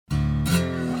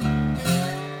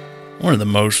One of the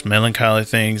most melancholy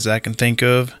things I can think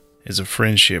of is a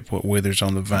friendship what withers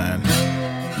on the vine.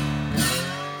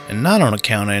 And not on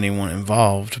account of anyone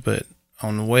involved, but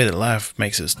on the way that life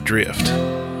makes us drift.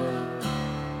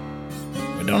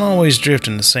 We don't always drift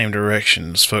in the same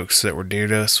direction as folks that were dear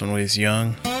to us when we was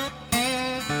young.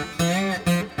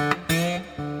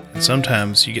 And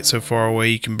sometimes you get so far away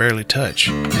you can barely touch.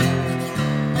 And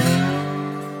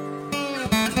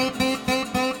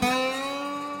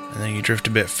then you drift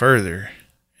a bit further,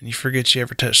 and you forget you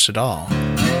ever touched at all.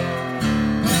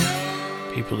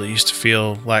 People that used to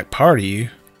feel like part of you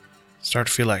start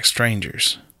to feel like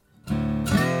strangers.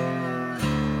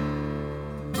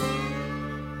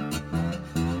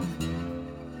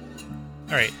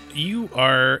 All right, you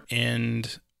are in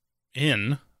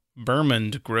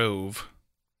Bermond Grove.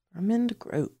 Bermond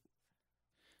Grove.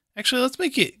 Actually, let's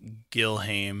make it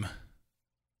Gilham.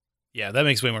 Yeah, that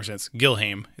makes way more sense.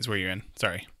 Gilham is where you're in.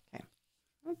 Sorry. Okay.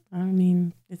 I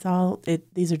mean, these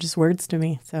are just words to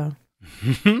me, so.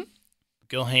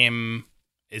 Gilham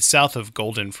is south of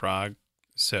Golden Frog,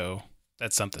 so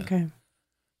that's something. Okay.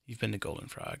 You've been to Golden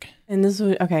Frog. And this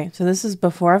is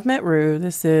before I've met Rue.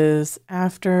 This is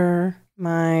after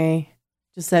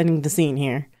just setting the scene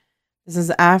here. This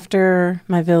is after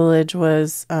my village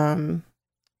was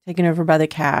taken over by the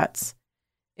cats.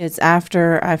 It's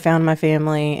after I found my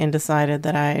family and decided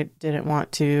that I didn't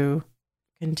want to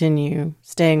continue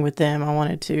staying with them. I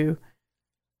wanted to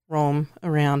roam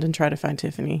around and try to find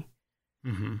Tiffany.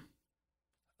 Mm-hmm.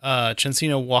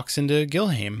 Chensino walks into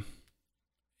Gilham.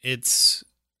 It's,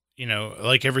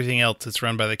 like everything else, it's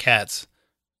run by the cats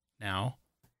now.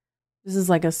 This is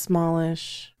like a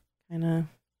smallish kind of.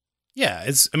 Yeah,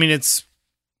 it's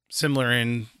similar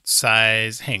in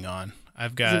size. Hang on.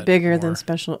 I've got Is it bigger more. than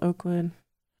Special Oakwood?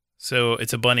 So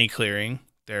it's a bunny clearing.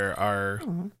 There are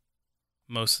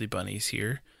mostly bunnies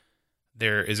here.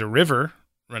 There is a river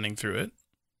running through it.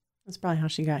 That's probably how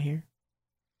she got here.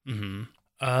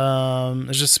 Mm-hmm.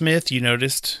 There's a smith you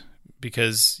noticed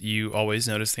because you always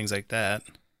notice things like that.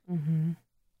 Mm-hmm.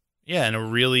 Yeah, and a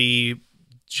really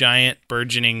giant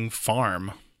burgeoning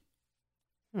farm.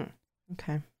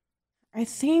 Okay. I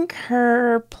think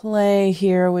her play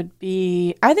here would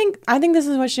be, I think this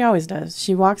is what she always does.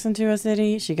 She walks into a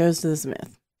city, she goes to the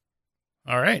smith.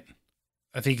 All right.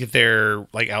 I think that they're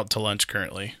out to lunch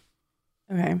currently.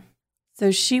 Okay.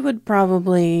 So she would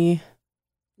probably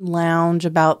lounge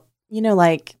about,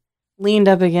 leaned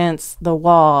up against the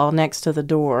wall next to the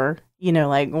door,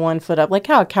 1 foot up, like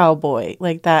how a cowboy,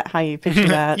 like that, how you picture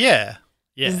that. Yeah.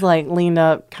 Just leaned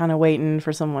up, kind of waiting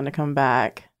for someone to come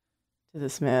back to the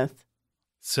smith.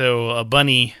 So a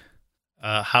bunny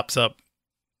hops up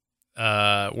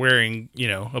wearing,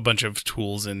 a bunch of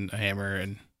tools and a hammer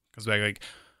and comes back like,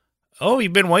 "Oh,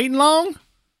 you've been waiting long?"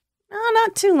 No,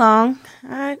 not too long.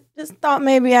 I just thought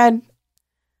maybe I'd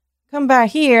come by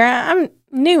here. I'm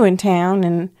new in town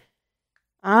and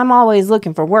I'm always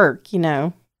looking for work,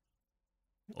 I'm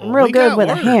real good with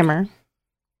a hammer.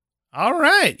 All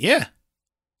right, yeah.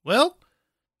 Well,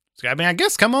 I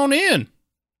guess come on in.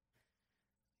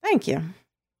 Thank you.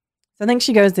 So I think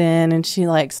she goes in and she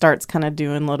starts kind of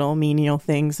doing little menial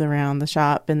things around the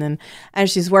shop. And then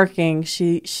as she's working,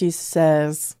 she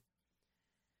says,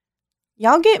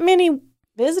 "Y'all get many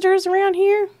visitors around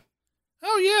here?"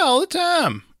 "Oh, yeah, all the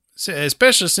time.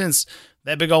 Especially since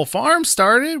that big old farm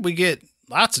started, we get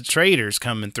lots of traders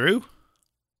coming through."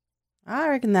 I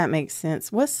reckon that makes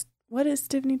sense. What is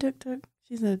Tiffany Tuk Tuk?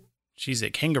 She's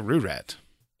a kangaroo rat.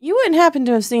 You wouldn't happen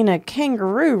to have seen a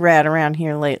kangaroo rat around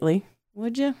here lately,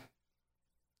 would you?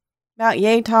 About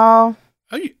yay tall.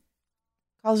 Oh, you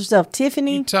Calls herself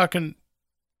Tiffany. You talking?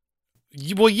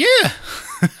 Well, yeah.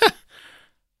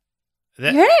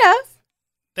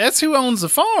 That's who owns the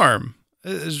farm.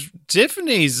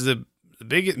 Tiffany's the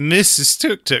biggest. Mrs.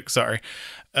 Tuk Tuk. Sorry,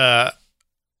 I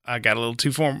got a little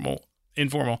too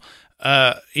informal.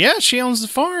 Yeah, she owns the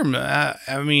farm.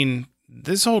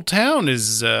 This whole town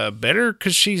is better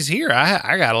because she's here.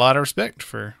 I got a lot of respect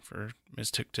for Miss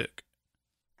Tuk Tuk.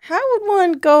 How would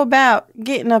one go about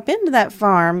getting up into that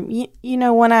farm?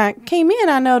 When I came in,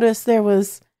 I noticed there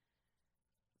was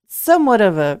somewhat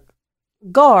of a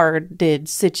guarded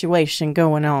situation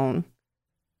going on.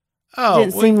 Oh,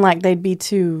 Didn't seem like they'd be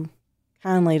too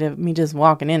kindly to me just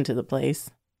walking into the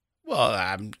place. Well,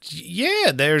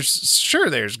 yeah,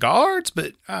 there's guards,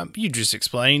 but you just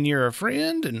explain you're a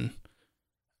friend, and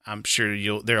I'm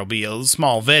sure there'll be a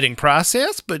small vetting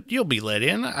process, but you'll be let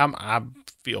in. I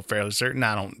feel fairly certain.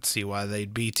 I don't see why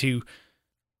they'd be too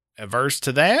averse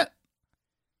to that.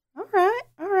 All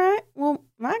right. Well,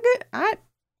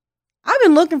 I've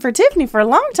been looking for Tiffany for a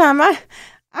long time. I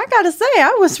gotta say,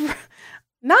 I was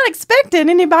not expecting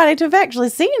anybody to have actually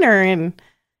seen her and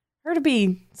her to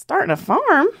be starting a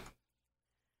farm.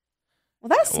 Well,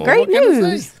 that's great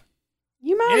news.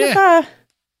 You mind if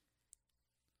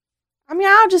I mean,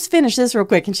 I'll just finish this real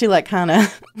quick. And she like kind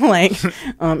of like,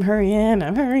 I'm hurrying.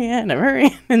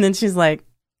 And then she's like,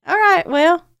 all right,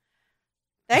 well,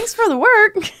 thanks for the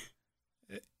work.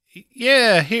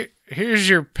 Yeah, here's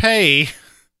your pay.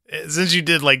 Since you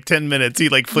did like 10 minutes, he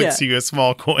like flicks you a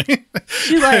small coin.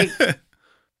 She like,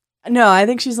 no, I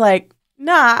think she's like,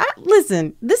 nah,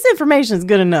 listen, this information is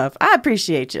good enough. I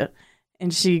appreciate you.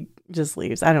 And she just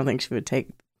leaves. I don't think she would take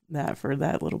that for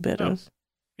that little bit of.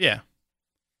 Yeah.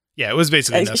 Yeah, it was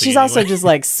basically nothing. She's also just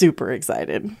like super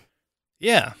excited.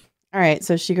 Yeah. All right,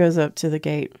 so she goes up to the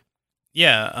gate.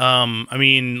 Yeah, I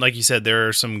mean, like you said, there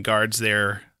are some guards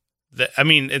there. I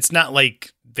mean, it's not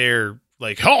like they're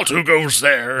like, halt, who goes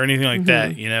there, or anything like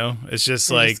that, you know? It's just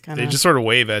they just sort of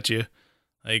wave at you.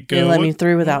 Like, they let me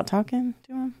through without talking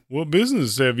to him? What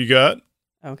business have you got?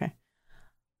 Okay.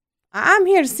 I'm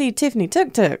here to see Tiffany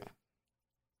Tuk Tuk.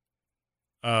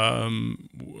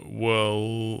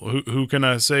 Well, who can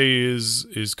I say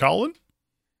is calling?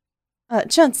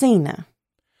 Chunsina.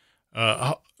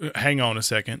 Hang on a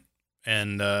second.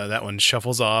 And that one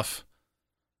shuffles off.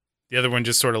 The other one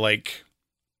just sort of like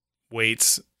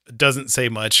waits, doesn't say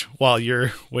much while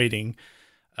you're waiting,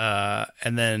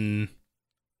 and then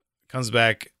comes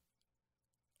back.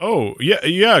 Oh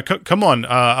yeah, come on.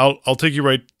 I'll take you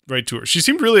right to her. She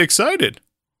seemed really excited.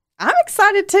 I'm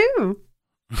excited too.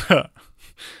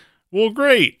 Well,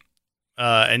 great.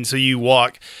 And so you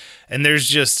walk, and there's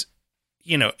just,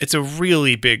 it's a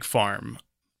really big farm.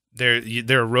 There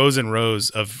are rows and rows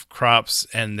of crops,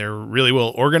 and they're really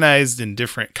well organized in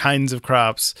different kinds of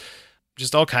crops.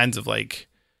 Just all kinds of like,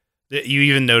 you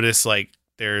even notice like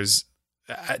there's,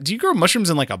 do you grow mushrooms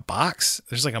in like a box?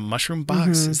 There's like a mushroom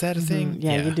box. Mm-hmm, is that a thing?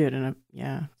 Yeah, you do it in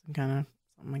some kind of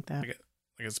something like that.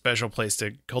 Like a special place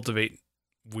to cultivate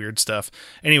weird stuff.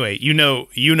 Anyway, you know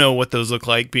what those look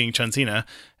like, being Chunsina,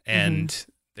 and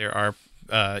there are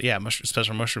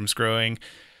special mushrooms growing.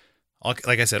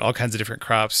 Like I said, all kinds of different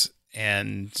crops,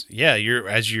 and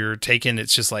as you're taken,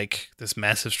 it's just like this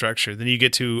massive structure. Then you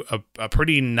get to a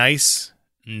pretty nice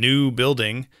new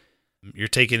building. You're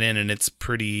taken in, and it's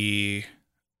pretty,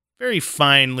 very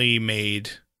finely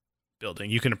made building.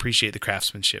 You can appreciate the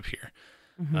craftsmanship here.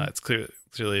 It's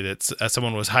clearly that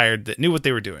someone was hired that knew what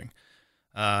they were doing.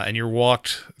 And you're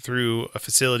walked through a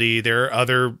facility. There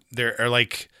are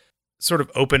like sort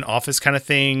of open office kind of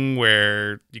thing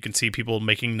where you can see people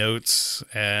making notes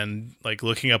and like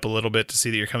looking up a little bit to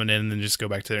see that you're coming in, and then just go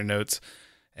back to their notes.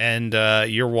 And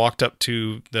you're walked up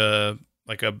to the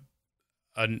like a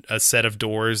set of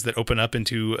doors that open up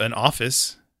into an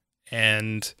office,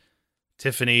 and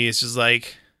Tiffany is just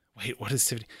like, wait, what is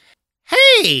Tiffany?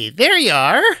 Hey, there you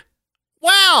are.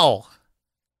 Wow.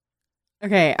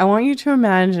 Okay, I want you to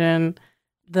imagine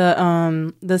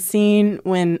the scene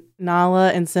when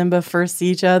Nala and Simba first see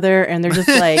each other, and they're just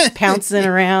like pouncing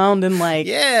around and like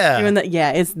doing that.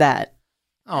 Yeah, it's that.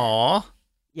 Aw.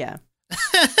 Yeah.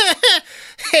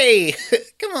 Hey,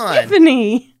 come on,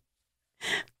 Tiffany.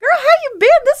 Girl, how you been?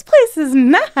 This place is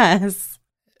nice.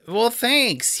 Well,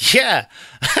 thanks. Yeah.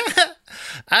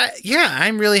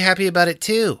 I'm really happy about it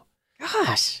too.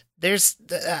 Gosh. There's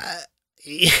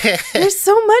There's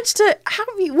so much to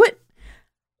what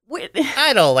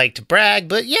I don't like to brag,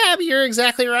 but yeah, you're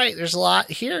exactly right. There's a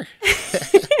lot here.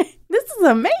 This is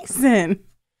amazing.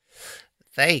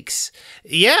 Thanks.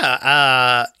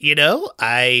 Yeah,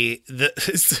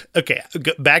 okay,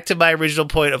 back to my original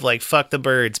point of like fuck the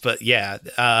birds, but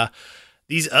yeah,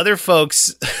 these other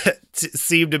folks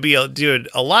seem to be doing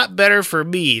a lot better for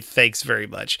me. Thanks very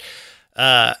much.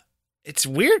 It's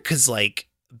weird because like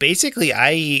basically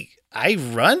I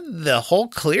run the whole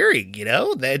clearing,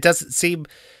 it doesn't seem,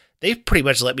 they pretty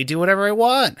much let me do whatever I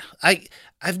want.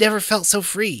 I've never felt so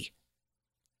free.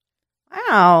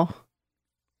 Wow.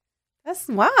 That's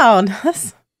wild.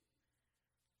 That's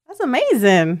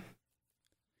amazing.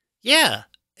 Yeah.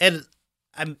 And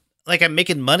I'm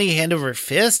making money hand over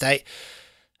fist.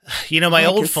 My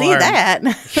old farm. See that.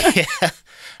 Yeah.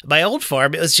 My old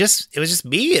farm, it was just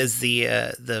me as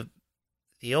the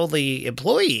only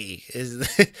employee. Is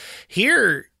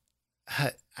here.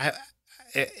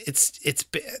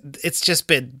 It's just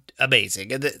been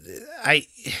amazing. And I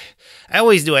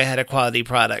always knew I had a quality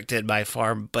product in my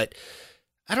farm, but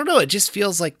I don't know. It just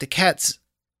feels like the cats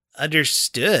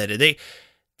understood. They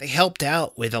helped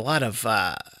out with a lot of.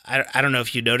 I don't know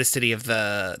if you noticed any of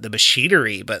the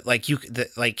machinery, but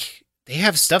they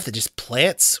have stuff that just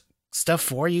plants stuff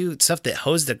for you, stuff that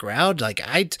hoes the ground. Like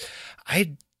I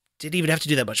didn't even have to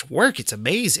do that much work. It's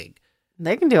amazing.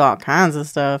 They can do all kinds of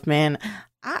stuff, man.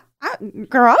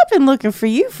 Girl, I've been looking for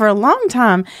you for a long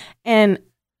time. And,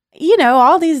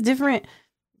 all these different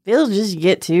villages you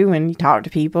get to and you talk to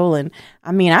people. And,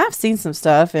 I've seen some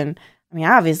stuff. And,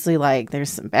 obviously, there's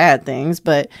some bad things.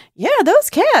 But, yeah, those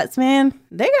cats, man,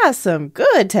 they got some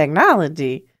good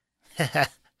technology.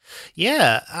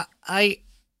 Yeah,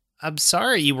 I'm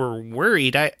sorry you were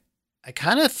worried. I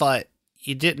kind of thought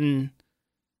you didn't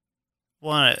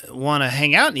want to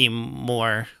hang out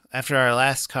anymore after our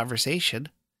last conversation.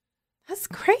 That's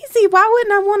crazy. Why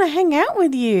wouldn't I want to hang out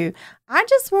with you? I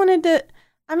just wanted to,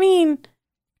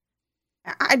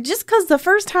 just because the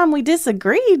first time we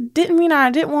disagreed didn't mean I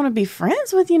didn't want to be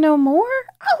friends with you no more.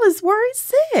 I was worried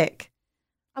sick.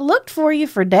 I looked for you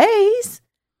for days.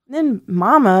 Then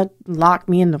Mama locked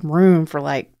me in the room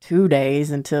for 2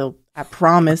 days until I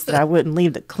promised that I wouldn't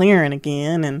leave the clearing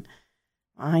again. And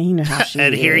you know how she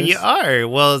and is. Here you are.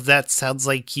 Well, that sounds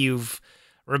like you've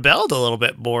rebelled a little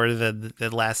bit more than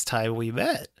the last time we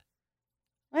met.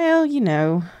 Well,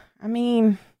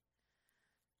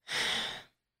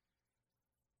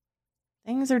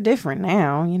 things are different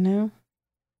now.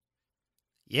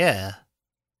 Yeah.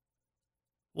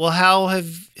 Well, how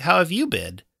have you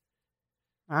been?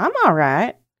 I'm all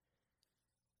right.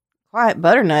 Quiet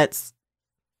Butternut's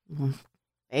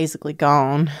basically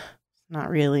gone. Not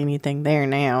really anything there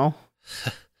now.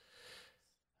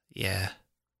 Yeah.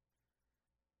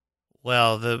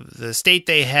 Well, the state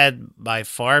they had my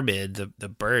farm in, the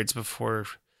birds, before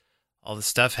all the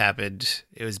stuff happened,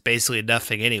 it was basically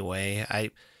nothing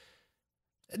anyway.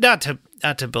 Not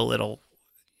to belittle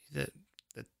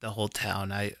the whole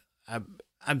town.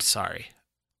 I'm sorry.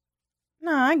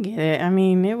 No, I get it.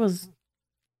 It was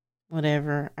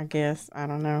whatever, I guess. I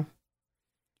don't know.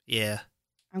 Yeah.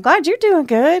 I'm glad you're doing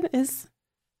good.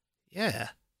 Yeah.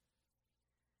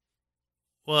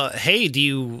 Well, hey, do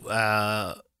you,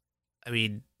 have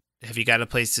you got a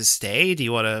place to stay? Do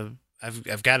you want to,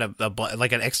 I've got an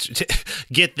extra,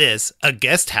 get this, a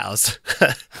guest house.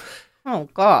 Oh,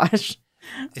 gosh.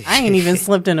 I ain't even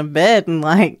slept in a bed in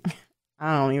I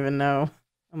don't even know,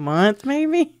 a month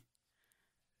maybe?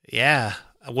 Yeah.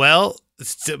 Well,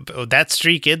 that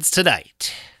streak ends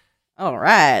tonight. All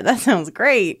right. That sounds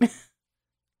great.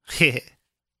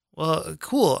 Well,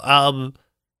 cool.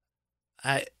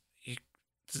 You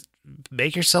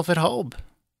make yourself at home.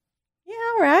 Yeah,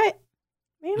 all right.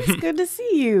 Man, it's good to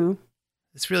see you.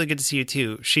 It's really good to see you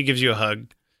too. She gives you a hug.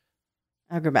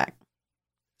 I'll go back.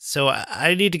 So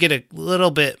I need to get a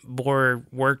little bit more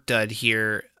work done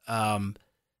here.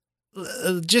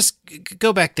 Just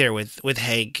go back there with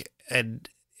Hank, and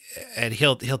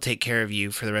he'll take care of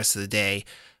you for the rest of the day.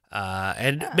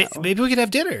 Maybe we could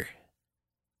have dinner.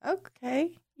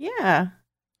 Okay. Yeah.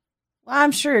 Well,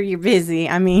 I'm sure you're busy.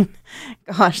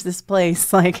 Gosh, this place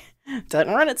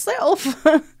doesn't run itself.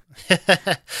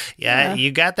 Yeah,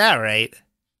 you got that right.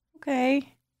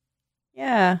 Okay.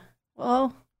 Yeah.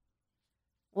 Well,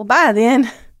 bye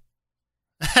then.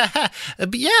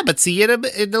 But see you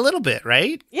in a little bit,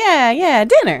 right? Yeah,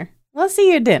 dinner. We'll see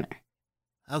you at dinner.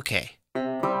 Okay.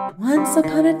 Once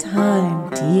upon a time,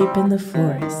 deep in the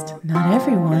forest, not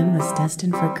everyone was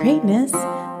destined for greatness.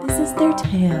 This is their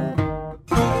tale.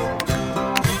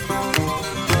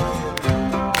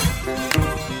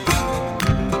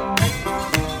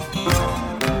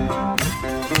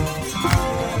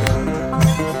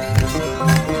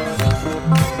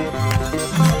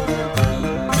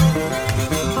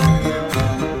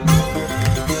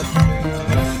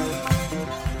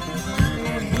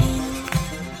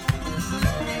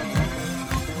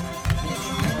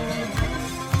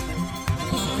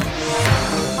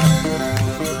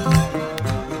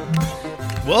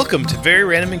 Welcome to Very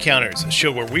Random Encounters, a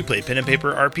show where we play pen and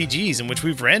paper RPGs in which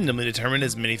we've randomly determined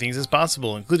as many things as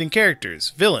possible, including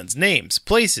characters, villains, names,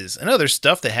 places, and other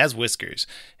stuff that has whiskers.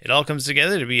 It all comes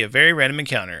together to be a very random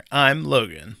encounter. I'm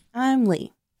Logan. I'm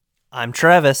Lee. I'm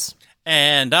Travis.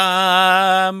 And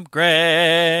I'm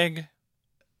Greg.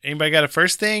 Anybody got a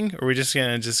first thing, or are we just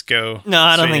gonna go? No,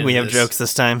 I don't straight think we into have this? jokes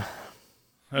this time.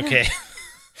 Okay.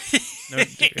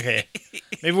 Okay.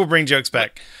 Maybe we'll bring jokes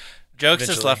back. Jokes has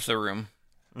Eventually. left the room.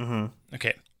 Mm-hmm.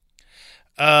 Okay.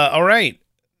 All right.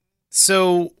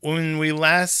 So when we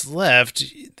last left,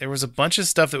 there was a bunch of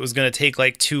stuff that was going to take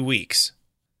 2 weeks.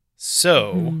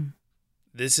 So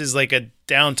this is a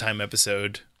downtime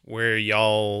episode where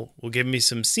y'all will give me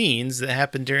some scenes that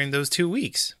happened during those 2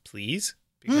 weeks, please.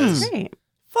 Because Great.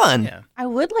 Fun. yeah. I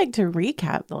would like to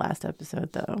recap the last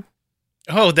episode, though.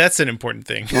 Oh, that's an important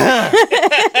thing. I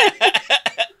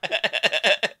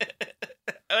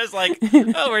was was like,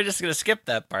 oh, we're just gonna skip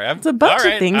that part. It's a bunch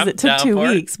of things that took 2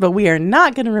 weeks, but we are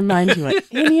not going to remind you what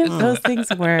any of those things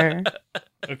were.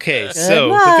 Okay, Good so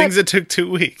luck. the things that took 2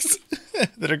 weeks,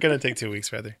 that are going to take 2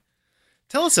 weeks, rather.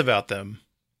 Tell us about them.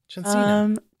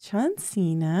 Chansina.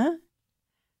 Chansina.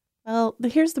 Well,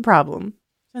 here's the problem.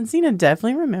 Chansina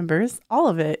definitely remembers all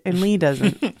of it, and Lee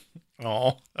doesn't.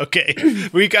 Oh, okay.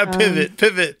 We got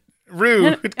pivot. Rue,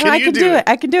 No, I can do it.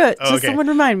 I can do it. Oh, Just okay. someone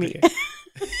remind me.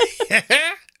 Okay.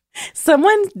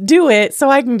 Someone do it so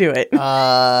I can do it.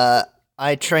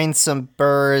 I trained some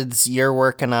birds. You're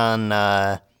working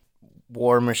on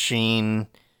War Machine,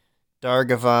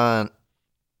 Dargavant.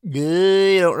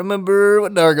 I don't remember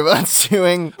what Dargavant's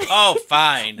doing. Oh,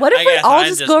 fine. What if I we guess all I'm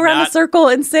just go around the circle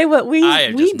and say what we I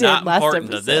am just did not last important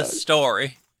episode? to this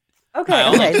story. Okay, I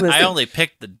listen. only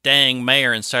picked the dang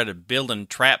mayor and started building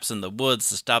traps in the woods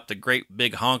to stop the great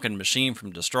big honking machine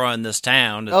from destroying this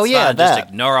town. It's Oh, yeah, fine, just that.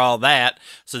 ignore all that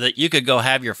so that you could go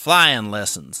have your flying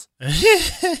lessons.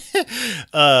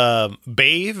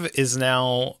 Bave is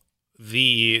now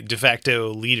the de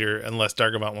facto leader unless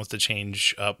Dargavant wants to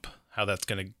change up how that's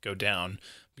going to go down.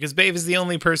 Because Bave is the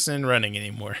only person running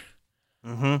anymore.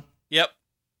 Mm-hmm. Yep.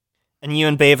 And you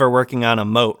and Bave are working on a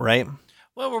moat, right?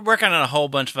 Well, we're working on a whole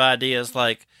bunch of ideas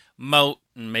like moat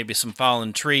and maybe some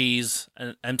fallen trees.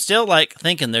 And I'm still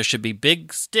thinking there should be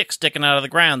big sticks sticking out of the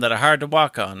ground that are hard to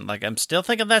walk on. I'm still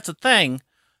thinking that's a thing.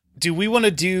 Do we want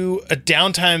to do a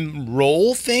downtime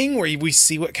roll thing where we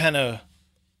see what kind of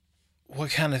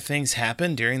things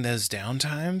happen during those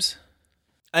downtimes?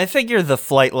 I figure the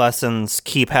flight lessons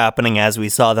keep happening as we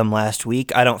saw them last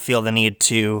week. I don't feel the need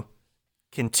to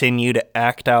continue to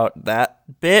act out that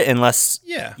bit unless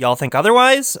Yeah. y'all think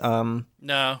otherwise. No.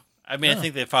 I mean, I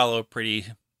think they follow a pretty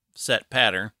set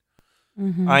pattern.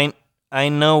 Mhm. I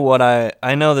know what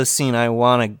I know the scene I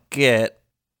want to get.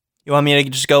 You want me to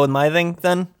just go with my thing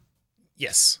then?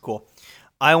 Yes. Cool.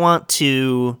 I want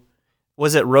to.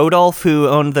 Was it Rodolph who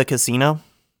owned the casino?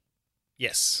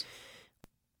 Yes.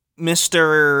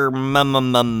 Mr.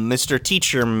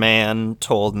 Teacher Man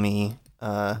told me.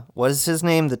 What is his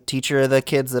name? The teacher of the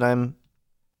kids that I'm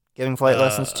giving flight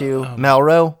lessons to?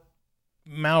 Malro?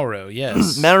 Mauro,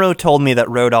 yes. Malro told me that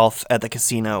Rodolph at the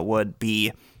casino would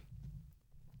be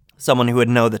someone who would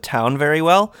know the town very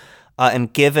well.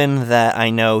 And given that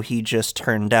I know he just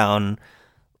turned down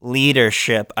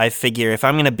leadership, I figure if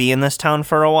I'm going to be in this town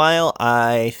for a while,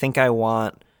 I think I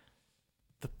want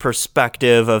the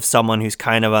perspective of someone who's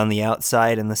kind of on the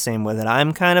outside in the same way that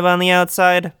I'm kind of on the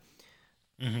outside.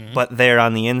 But they're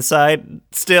on the inside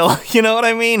still. You know what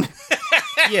I mean?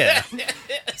 Yeah.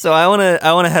 So I want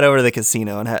to head over to the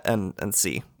casino and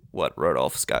see what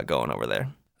Rodolph's got going over there.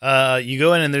 You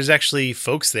go in and there's actually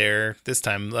folks there this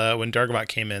time. When Dargavant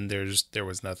came in, there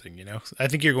was nothing, I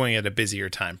think you're going at a busier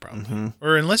time probably.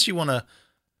 Or unless you want to,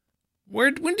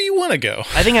 when do you want to go?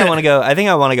 I think I want to go. I think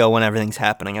I want to go when everything's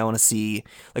happening. I want to see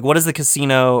what is the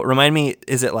casino? Remind me,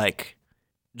 is it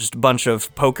just a bunch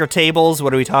of poker tables?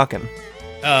 What are we talking?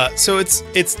 So it's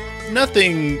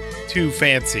nothing too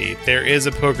fancy. There is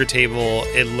a poker table.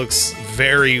 It looks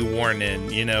very worn in,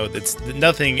 it's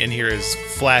nothing in here is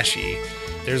flashy.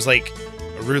 There's a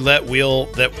roulette wheel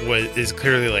that is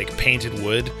clearly painted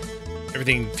wood.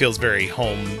 Everything feels very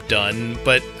home done,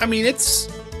 but I mean it's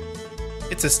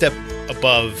a step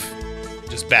above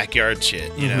just backyard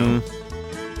shit,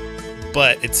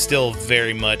 But it's still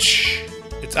very much.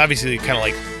 It's obviously kind of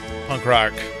like punk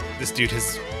rock. This dude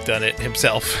has done it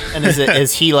himself. And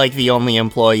is he the only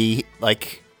employee?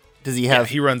 Does he have?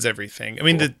 Yeah, he runs everything. I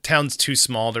mean, the town's too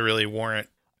small to really warrant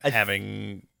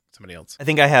having somebody else. I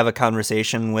think I have a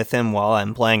conversation with him while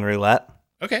I'm playing roulette.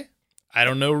 Okay. I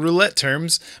don't know roulette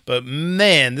terms, but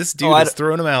man, this dude is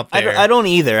throwing them out there. I don't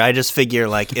either. I just figure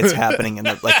it's happening and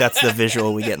that's the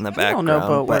visual we get in the I background. don't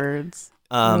know about words.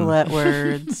 Roulette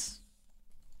words.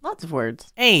 Lots of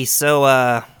words. Hey, so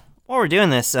while we're doing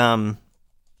this, I'm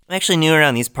actually new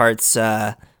around these parts.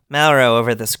 Malro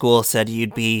over at the school said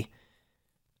you'd be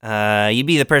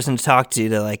the person to talk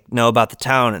to know about the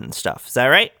town and stuff. Is that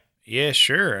right? Yeah,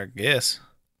 sure, I guess.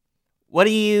 What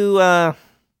do you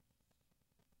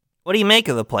make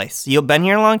of the place? You've been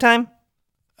here a long time?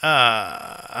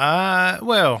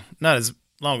 Well, not as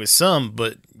long as some,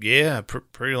 but yeah,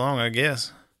 pretty long, I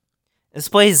guess. This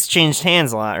place has changed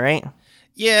hands a lot, right?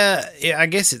 Yeah, I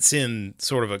guess it's in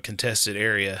sort of a contested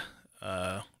area.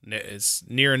 It's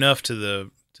near enough to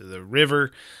the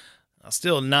river,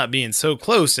 still not being so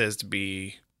close as to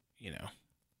be,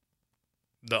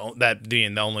 that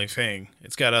being the only thing.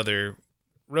 It's got other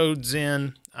roads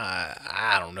in.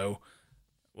 I don't know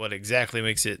what exactly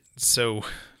makes it so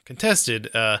contested.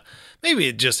 Maybe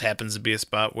it just happens to be a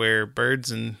spot where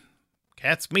birds and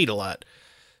cats meet a lot.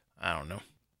 I don't know.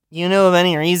 You know of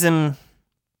any reason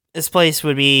this place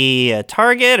would be a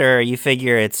target, or you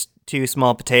figure it's too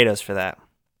small potatoes for that?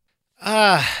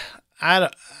 I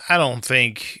don't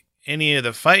think any of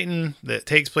the fighting that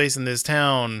takes place in this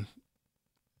town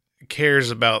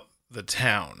cares about the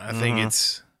town. I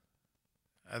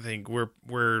think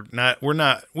we're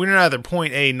neither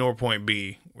point A nor point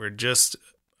B. We're just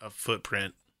a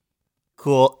footprint.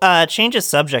 Cool. Change of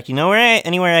subject. You know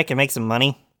anywhere I can make some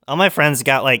money? All my friends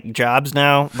got like jobs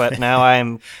now, but now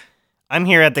I'm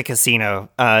here at the casino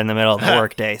in the middle of the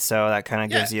workday, so that kind of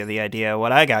gives you the idea of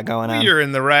what I got going on. You're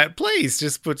in the right place.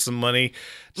 Just put some money.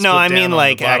 No, I mean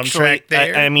like actually.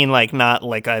 I mean like not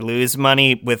like I lose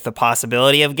money with the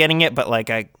possibility of getting it, but like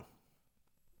I.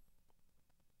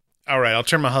 All right, I'll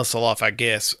turn my hustle off, I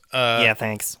guess. Yeah,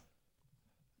 thanks.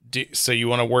 So you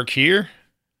want to work here?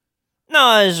 No,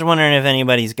 I was just wondering if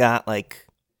anybody's got like,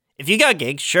 if you got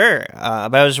gigs, sure.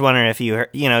 But I was just wondering if you're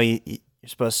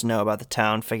supposed to know about the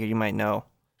town. Figured you might know.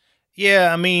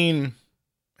 Yeah, I mean,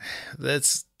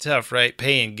 that's tough, right?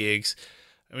 Paying gigs.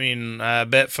 I mean, I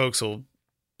bet folks will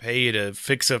pay you to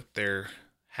fix up their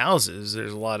houses.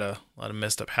 There's a lot of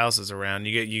messed up houses around.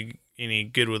 You any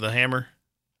good with a hammer?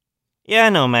 Yeah, I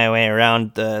know my way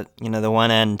around the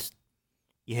one end.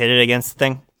 You hit it against the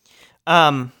thing.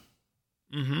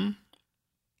 Mm-hmm.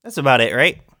 That's about it,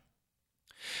 right?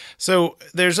 So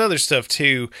there's other stuff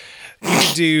too. You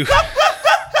could do.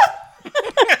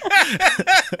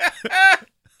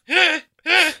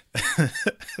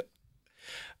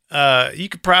 You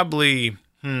could probably.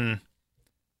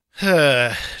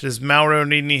 Does Mauro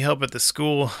need any help at the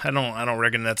school? I don't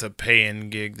reckon that's a paying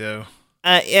gig though.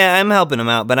 Yeah, I'm helping him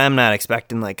out, but I'm not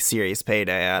expecting like serious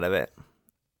payday out of it.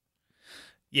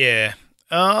 Yeah.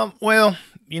 Well,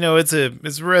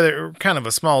 it's rather kind of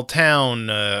a small town.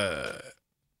 I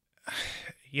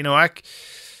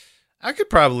could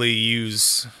probably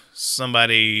use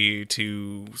somebody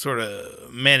to sort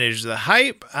of manage the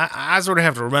hype. I sort of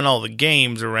have to run all the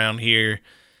games around here.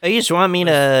 Oh, you just want me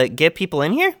to get people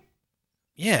in here?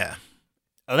 Yeah.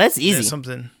 Oh, that's easy. That's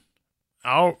something.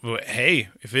 Hey,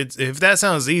 if that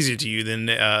sounds easy to you,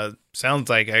 then sounds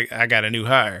like I got a new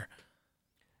hire.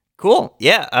 Cool.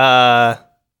 Yeah.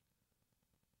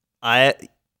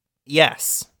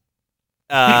 Yes.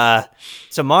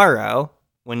 Tomorrow,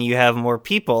 when you have more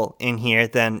people in here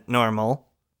than normal,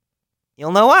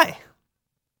 you'll know why.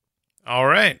 All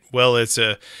right. Well,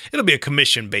 it'll be a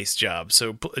commission-based job,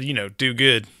 so do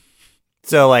good.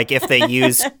 So, like, if they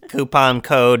use coupon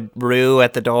code RUE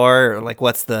at the door, or like,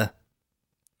 what's the?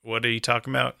 What are you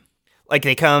talking about? Like,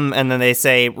 they come and then they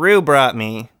say, "RUE brought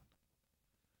me,"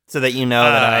 so that you know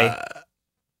that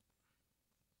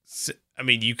I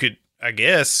mean, you could. I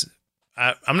guess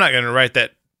I'm not going to write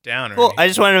that down. Well, I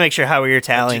just wanted to make sure how we were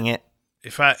tallying it.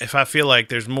 If I feel like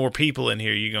there's more people in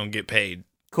here, you're going to get paid.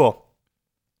 Cool.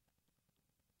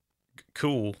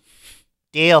 Cool.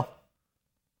 Deal.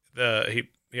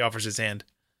 He offers his hand.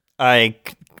 I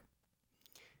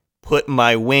put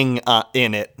my wing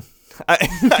in it.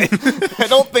 I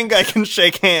don't think I can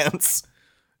shake hands.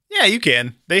 Yeah, you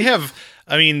can. They have.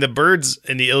 I mean, the birds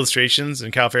in the illustrations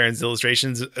and Kyle Farron's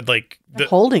illustrations, like the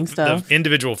holding stuff, the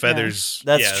individual feathers.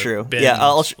 Yeah. That's true.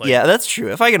 Yeah, yeah, that's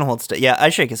true. If I can hold stuff, yeah, I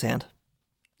shake his hand.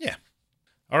 Yeah.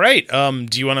 All right.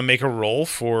 Do you want to make a roll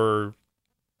for?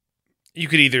 You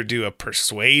could either do a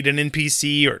persuade an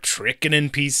NPC or trick an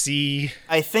NPC.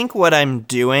 I think what I'm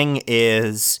doing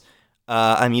is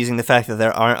I'm using the fact that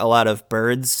there aren't a lot of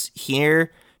birds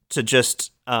here to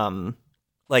just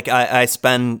like I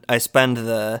spend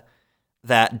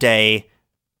that day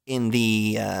in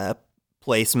the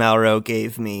place Mauro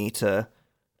gave me to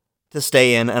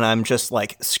stay in, and I'm just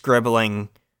like scribbling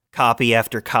copy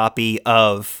after copy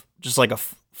of just like a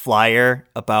flyer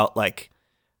about like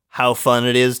how fun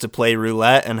it is to play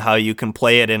roulette and how you can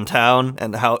play it in town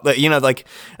and how like,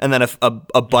 and then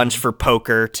a bunch for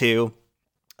poker too,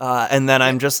 and then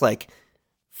I'm just like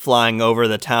flying over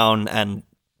the town and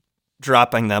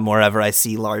dropping them wherever I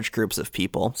see large groups of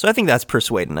people. So I think that's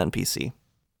persuade an NPC.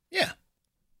 Yeah.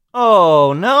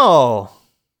 Oh no,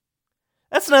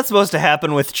 that's not supposed to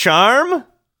happen with charm.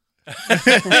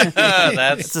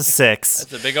 It's a 6.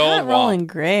 That's a big old rolling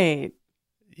great.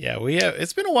 Yeah,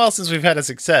 it's been a while since we've had a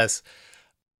success.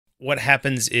 What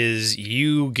happens is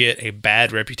you get a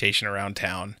bad reputation around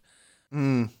town.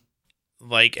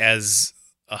 Like as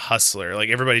a hustler. Like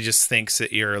everybody just thinks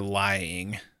that you're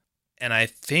lying. And I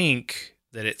think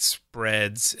that it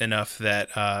spreads enough that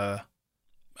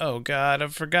oh god,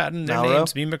 I've forgotten their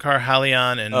names. Mimikar,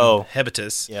 Halion, and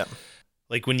Hebetus. Yeah.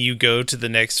 Like when you go to the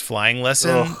next flying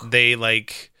lesson, they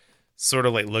like sort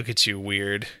of like look at you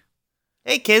weird.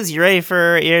 Hey kids, you ready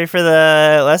for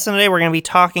the lesson today? We're gonna be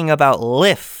talking about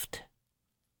Lyft.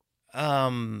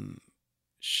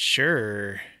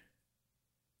 Sure.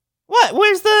 What?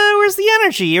 Where's the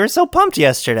energy? You were so pumped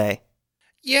yesterday.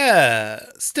 Yeah,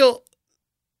 still.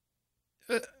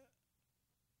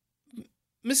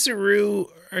 Mr. Rue,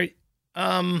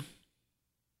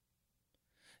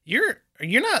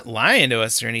 you're not lying to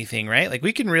us or anything, right? Like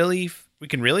we can really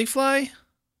fly?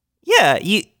 Yeah,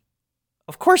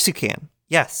 of course you can.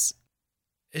 Yes.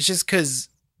 It's just because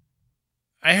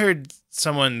I heard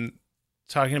someone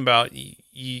talking about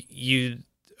you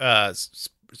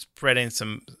spreading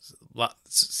some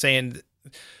saying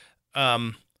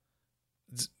not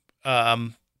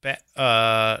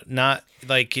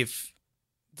like if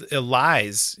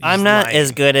lies. I'm not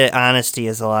as good at honesty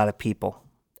as a lot of people.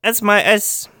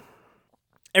 As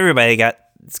everybody got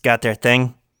their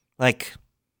thing. Like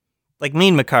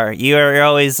Mean Makar, you're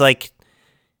always like,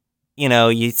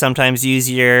 you sometimes use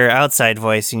your outside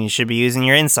voice and you should be using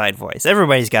your inside voice.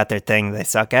 Everybody's got their thing they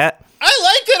suck at. I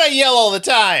like that I yell all the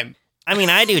time. I mean,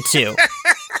 I do too.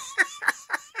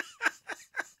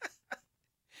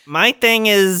 My thing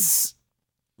is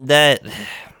that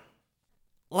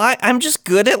I'm just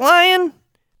good at lying,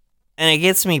 and it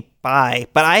gets me by.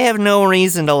 But I have no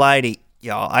reason to lie to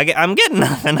y'all. I'm getting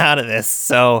nothing out of this.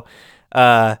 So,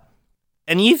 and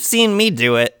you've seen me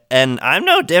do it, and I'm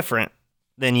no different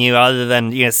than you, other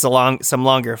than some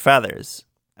longer feathers.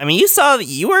 I mean, you saw that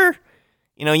you were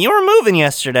moving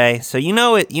yesterday, so you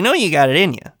got it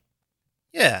in you.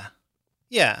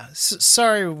 Yeah.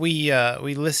 Sorry, we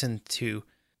listened to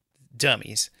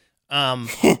dummies.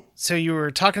 So you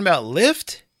were talking about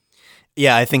Lyft?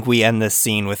 Yeah, I think we end this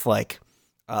scene with like,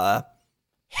 hell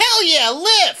yeah,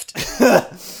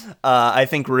 Lyft! I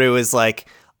think Rue is like,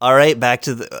 all right, back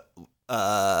to the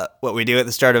what we do at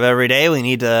the start of every day. We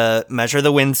need to measure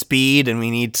the wind speed and we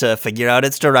need to figure out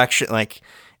its direction. Like,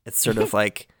 it's sort of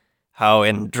like how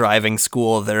in driving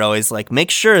school, they're always like, make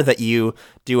sure that you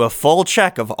do a full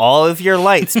check of all of your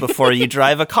lights before you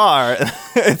drive a car.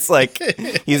 It's like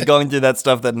he's going through that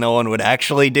stuff that no one would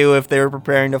actually do if they were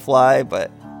preparing to fly, but...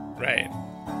 Right.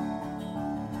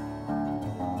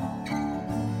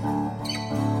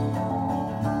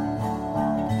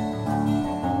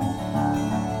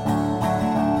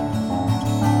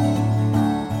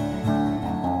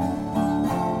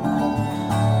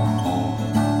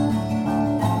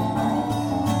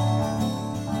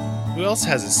 Who else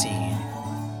has a scene?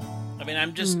 I mean,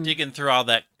 I'm just digging through all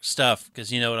that stuff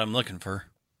because you know what I'm looking for.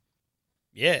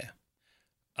 Yeah.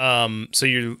 So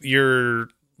you're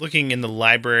looking in the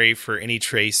library for any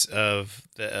trace of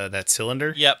that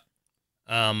cylinder? Yep.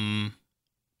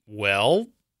 Well,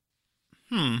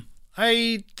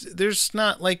 there's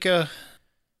not like a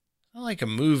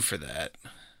move for that.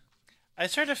 I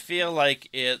sort of feel like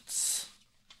it's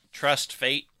trust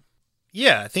fate.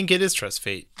 Yeah, I think it is trust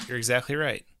fate. You're exactly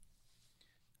right.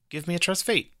 Give me a trust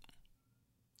fate.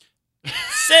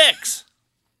 6!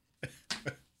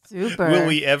 Super. Will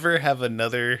we ever have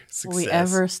another success? Will we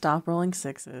ever stop rolling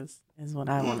sixes? Is what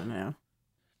I want to know.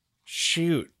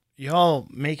 Shoot. Y'all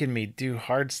making me do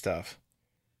hard stuff.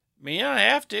 I mean, I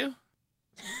have to.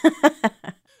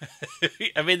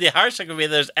 I mean, the hard thing would be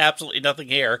there's absolutely nothing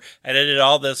here, and I did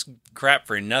all this crap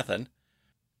for nothing.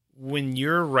 When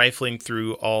you're rifling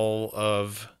through all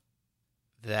of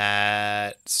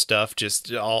that stuff,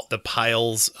 just all the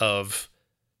piles of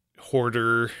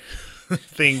hoarder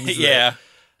things. Yeah.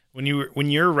 When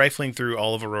you're rifling through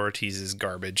all of Aurora Tease's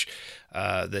garbage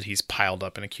that he's piled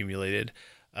up and accumulated,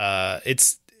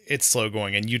 it's slow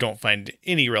going, and you don't find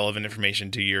any relevant information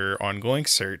to your ongoing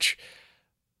search.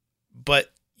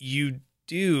 But you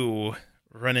do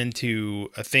run into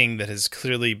a thing that has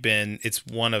clearly been, it's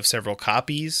one of several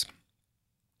copies,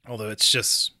 although it's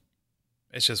just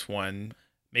one.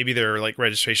 Maybe there are like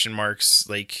registration marks,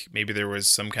 like maybe there was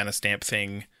some kind of stamp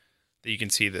thing that you can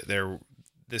see that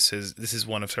this is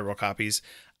one of several copies.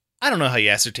 I don't know how you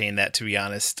ascertain that, to be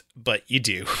honest, but you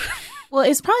do. Well,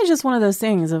 it's probably just one of those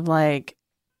things of like,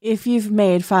 if you've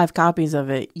made 5 copies of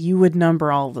it, you would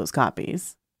number all of those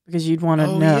copies because you'd want to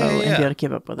know and be able to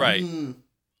keep up with it. Right.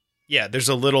 Yeah, there's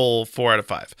a little 4 out of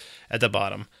 5 at the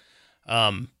bottom.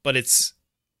 But it's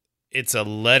a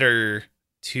letter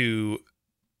to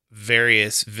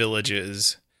various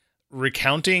villages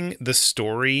recounting the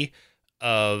story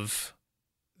of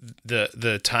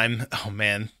the time. Oh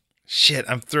man, shit!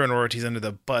 I'm throwing Ortiz under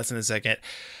the bus in a second.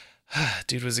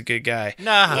 Dude was a good guy.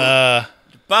 Nah,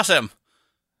 bus him.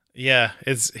 Yeah,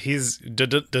 he's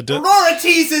Aurora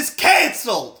Tease is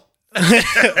canceled.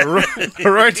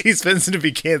 Aurora Tease Fencing to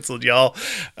be canceled, y'all.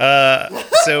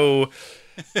 So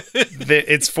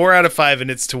It's 4 out of 5,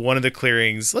 and it's to one of the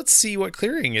clearings. Let's see what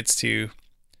clearing it's to.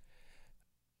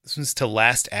 This one's to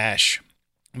Last Ash,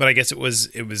 but I guess it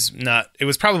was not. It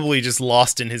was probably just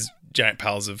lost in his giant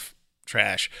piles of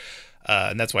trash,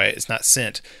 and that's why it's not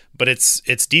sent. But it's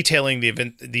detailing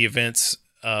the events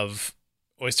of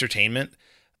Oystertainment,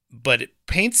 but it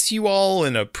paints you all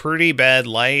in a pretty bad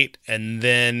light, and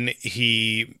then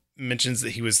he mentions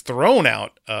that he was thrown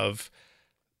out of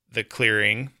the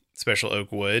clearing, Special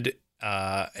Oak Wood,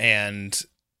 and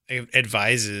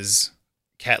advises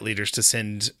cat leaders to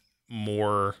send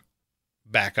more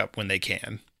backup when they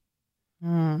can.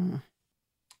 Mm.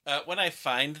 When I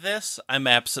find this, I'm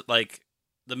absent. Like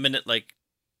the minute like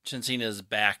Shinsina is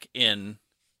back in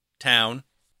town,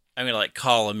 I'm gonna like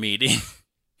call a meeting.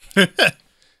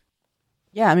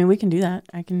 Yeah, I mean, we can do that.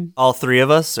 I can. All three of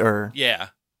us, or Yeah.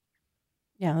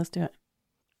 Yeah, let's do it.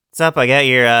 what's up? I got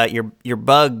your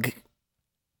bug.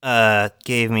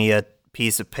 Gave me a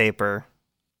piece of paper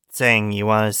saying you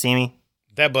want to see me.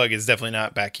 That bug is definitely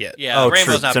not back yet. Yeah, Oh,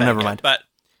 Rainbow's true. not So back never yet, mind.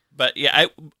 But yeah,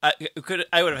 I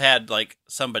would have had like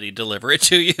somebody deliver it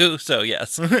to you. So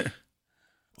yes.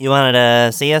 You wanted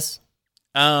to see us?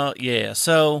 Yeah.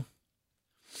 So,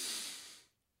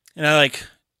 and I like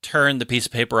turn the piece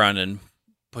of paper on and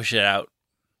push it out.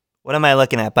 What am I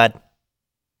looking at, bud?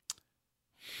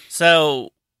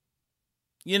 So,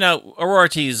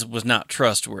 Aurortes was not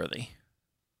trustworthy.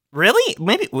 Really?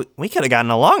 Maybe we could have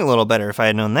gotten along a little better if I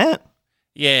had known that.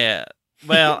 Yeah.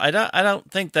 Well, I don't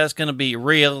think that's going to be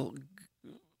real.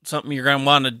 Something you're going to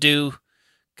want to do,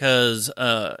 because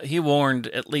he warned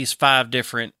at least 5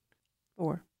 different.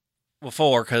 4. Well,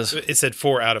 4, because It said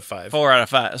 4 out of 5. 4 out of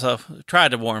 5. So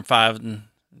tried to warn 5 and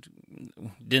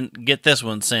didn't get this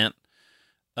one sent.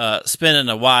 Spinning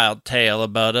a wild tale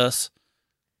about us.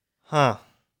 Huh.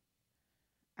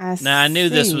 Now I knew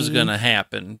this was see. going to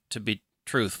happen, to be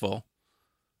truthful,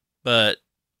 but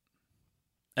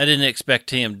I didn't expect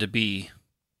him to be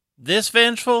this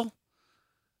vengeful.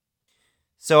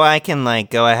 So I can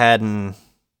go ahead and,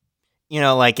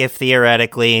 if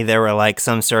theoretically there were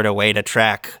some sort of way to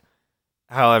track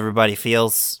how everybody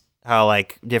feels, how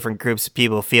different groups of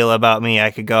people feel about me, I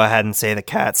could go ahead and say the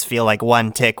cats feel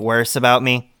one tick worse about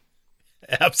me.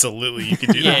 Absolutely, you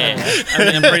can do Yeah, that. I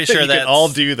mean, I'm pretty sure you can that's all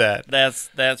do that. That's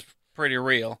pretty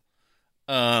real.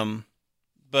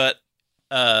 But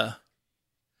I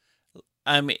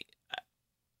mean,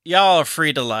 y'all are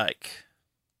free to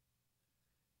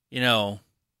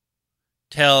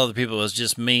tell the people it was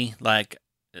just me.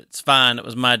 It's fine. It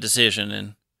was my decision,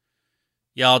 and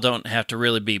y'all don't have to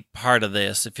really be part of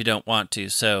this if you don't want to.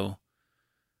 So,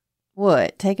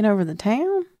 What? Taking over the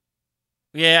town?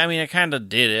 yeah, I mean, I kind of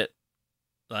did it,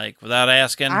 without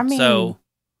asking. I mean, so,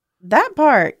 that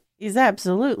part is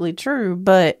absolutely true,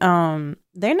 but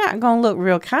they're not gonna look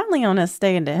real kindly on us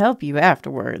staying to help you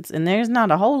afterwards, and there's not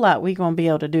a whole lot we gonna be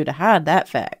able to do to hide that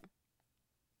fact.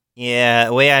 Yeah,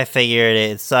 the way I figured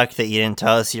it sucked that you didn't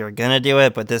tell us you were gonna do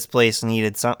it, but this place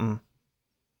needed something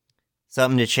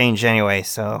to change anyway,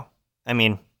 so, I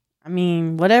mean,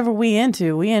 whatever we in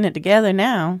it together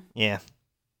now. yeah.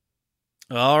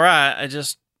 all right. I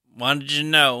just wanted you to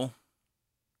know.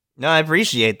 No, I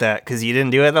appreciate that, because you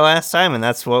didn't do it the last time, and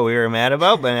that's what we were mad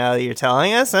about, but now that you're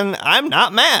telling us, and I'm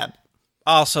not mad.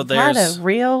 Also, You've had there's a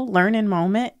real learning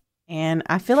moment, and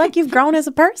I feel like you've grown as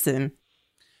a person.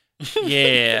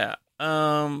 yeah.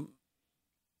 There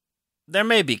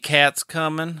may be cats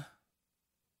coming.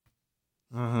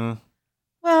 Mm-hmm.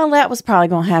 Well, that was probably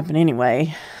gonna happen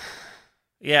anyway.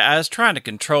 Yeah, I was trying to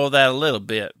control that a little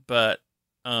bit, but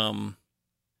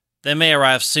they may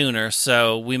arrive sooner,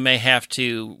 so we may have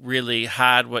to really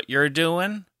hide what you're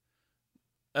doing.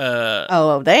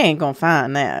 Oh, they ain't gonna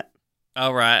find that.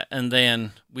 All right, and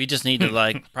then we just need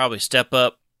to probably step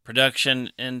up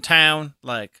production in town,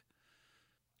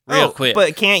 real quick.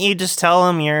 But can't you just tell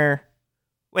them you're...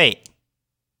 Wait.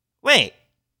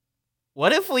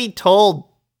 What if we told...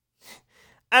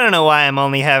 I don't know why I'm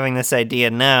only having this idea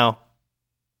now.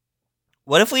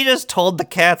 What if we just told the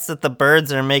cats that the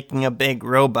birds are making a big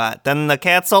robot? Then the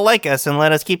cats will like us and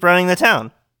let us keep running the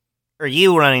town. Or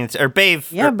you running... Or Babe...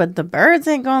 Yeah, but the birds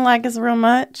ain't gonna like us real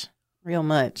much. Real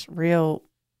much. Real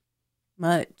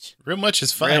much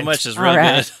is fine. Real much is real All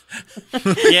right.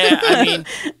 good. Yeah, I mean,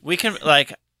 we can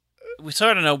we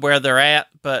sort of know where they're at,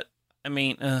 but I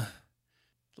mean,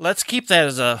 let's keep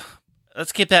that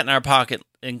in our pocket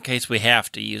in case we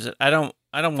have to use it. I don't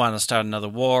want to start another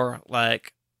war.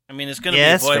 It's going to be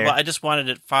that's avoidable. fair. I just wanted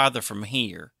it farther from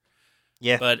here.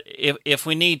 Yeah. But if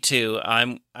we need to,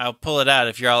 I'll pull it out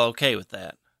if you're all okay with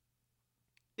that.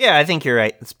 Yeah, I think you're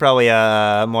right. It's probably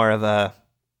more of a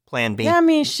Plan B. Yeah, I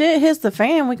mean, shit hits the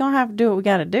fan. We're going to have to do what we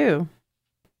got to do.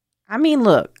 I mean,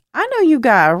 look, I know you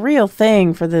got a real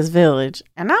thing for this village,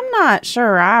 and I'm not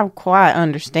sure I quite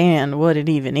understand what it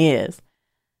even is.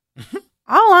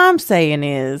 All I'm saying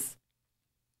is,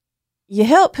 you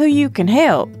help who you can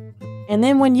help, and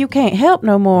then when you can't help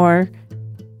no more,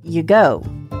 you go.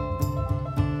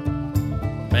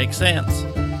 Makes sense.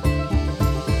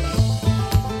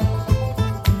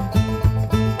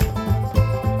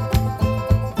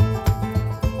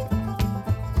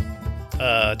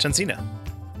 Chansina.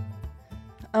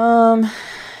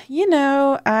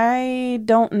 I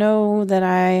don't know that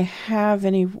I have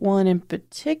anyone in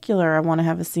particular I want to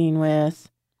have a scene with.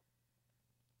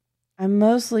 I'm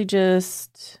mostly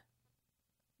just,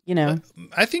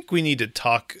 I think we need to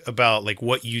talk about like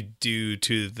what you do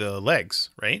to the legs,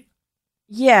 right?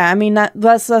 Yeah, I mean, that's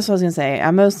what I was going to say.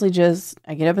 I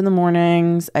get up in the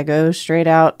mornings, I go straight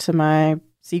out to my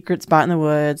secret spot in the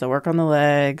woods, I work on the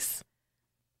legs,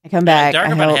 I come back, I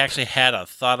Darkman help. actually had a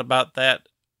thought about that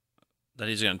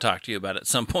he's going to talk to you about at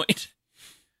some point.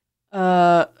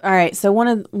 All right, so one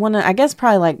of I guess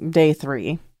probably like day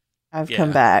 3, I've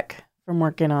come back from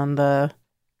working on the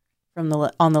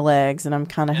legs, and I'm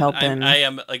kind of helping.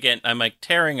 I'm like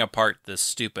tearing apart this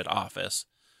stupid office.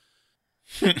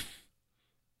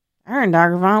 Aaron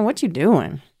Dargavon, what you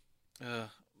doing?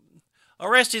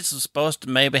 Orestes was supposed to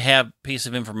maybe have a piece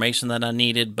of information that I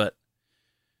needed, but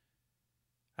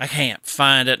I can't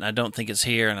find it, and I don't think it's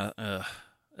here. And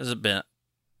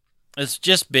it's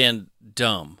just been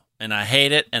dumb, and I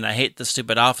hate it, and I hate the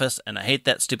stupid office, and I hate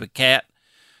that stupid cat.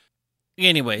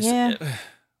 Anyways, yeah.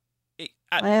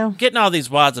 Getting all these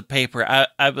wads of paper,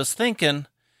 I was thinking,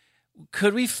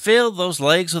 could we fill those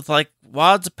legs with like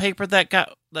wads of paper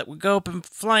that would go up in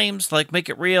flames, like make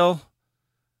it real?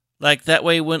 Like that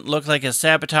way it wouldn't look like a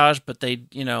sabotage, but they,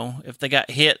 if they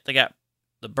got hit, they got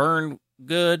the burn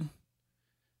good.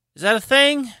 Is that a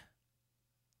thing?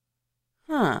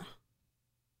 Huh.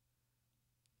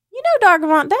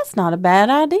 Dargavon, that's not a bad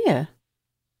idea.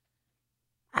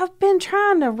 I've been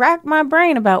trying to rack my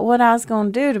brain about what I was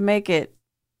going to do to make it,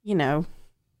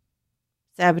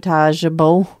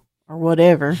 sabotageable or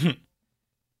whatever.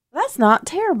 That's not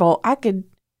terrible. I could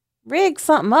rig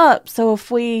something up so if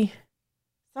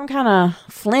some kind of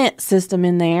flint system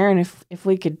in there, and if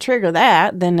we could trigger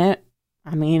that, then the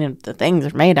things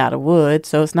are made out of wood,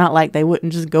 so it's not like they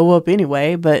wouldn't just go up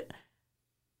anyway, but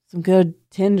some good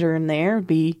tinder in there would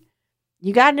be.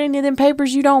 You got any of them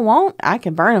papers you don't want? I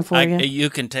can burn them for you.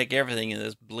 You can take everything in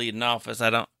this bleeding office.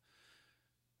 I don't.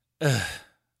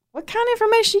 What kind of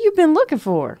information you been looking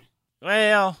for?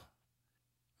 Well,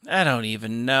 I don't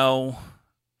even know.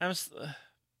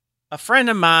 A friend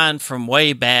of mine from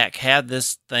way back had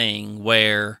this thing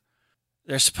where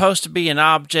there's supposed to be an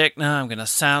object. Now I'm going to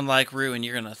sound like Rue, and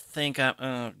you're going to think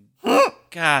I'm...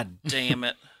 God damn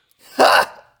it.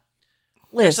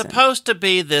 There's supposed to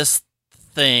be this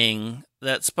thing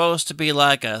that's supposed to be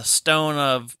like a stone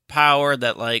of power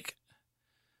that like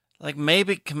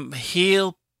maybe can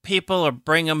heal people or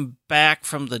bring them back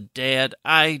from the dead.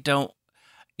 I don't,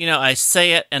 I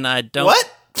say it and I don't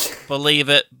believe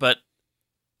it, but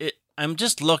I'm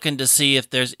just looking to see if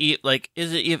there's is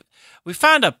it we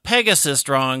found a Pegasus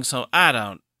drawing, so I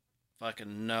don't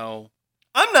fucking know.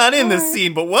 I'm not in this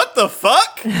scene, but what the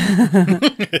fuck?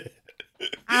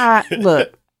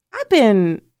 Look, I've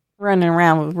been running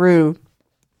around with Rue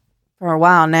for a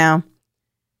while now,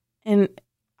 and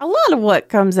a lot of what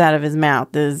comes out of his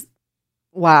mouth is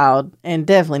wild and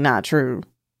definitely not true.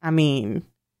 I mean,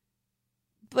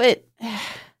 but that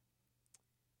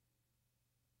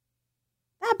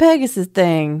Pegasus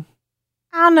thing,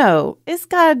 I don't know, it's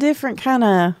got a different kind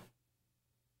of,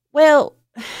 well,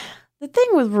 the thing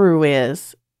with Rue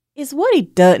is what he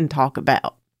doesn't talk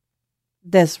about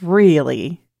that's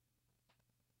really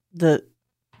the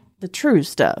true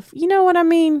stuff. You know what I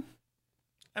mean?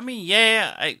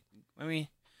 Yeah,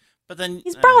 but then...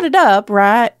 He's brought it up,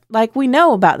 right? Like, we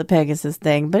know about the Pegasus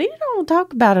thing, but he don't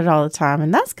talk about it all the time,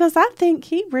 and that's because I think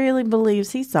he really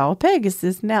believes he saw a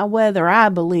Pegasus. Now, whether I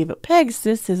believe a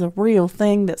Pegasus is a real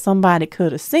thing that somebody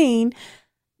could have seen,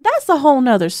 that's a whole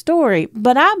nother story,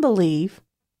 but I believe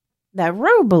that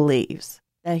Rue believes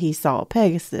that he saw a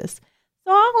Pegasus.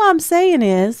 So all I'm saying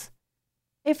is,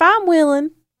 if I'm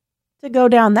willing to go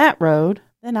down that road,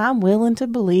 then I'm willing to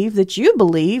believe that you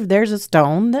believe there's a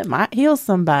stone that might heal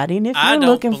somebody. And if you're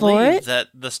looking for it, I don't believe that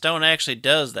the stone actually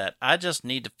does that. I just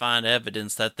need to find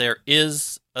evidence that there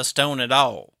is a stone at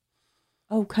all.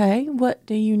 Okay, what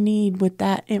do you need with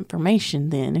that information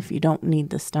then if you don't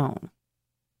need the stone?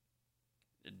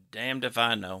 Damned if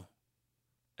I know.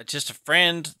 It's just a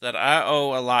friend that I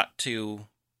owe a lot to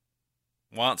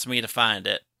wants me to find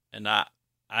it, and I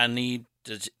need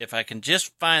to. If I can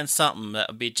just find something, that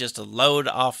would be just a load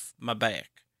off my back.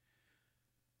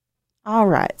 All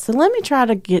right, so let me try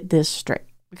to get this straight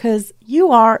because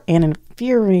you are an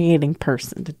infuriating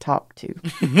person to talk to.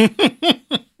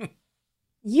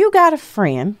 You got a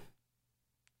friend,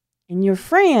 and your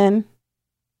friend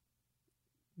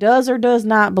does or does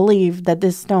not believe that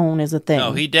this stone is a thing.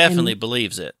 No, he definitely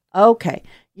believes it. Okay.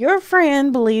 Your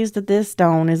friend believes that this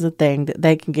stone is a thing that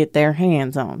they can get their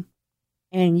hands on.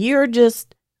 And you're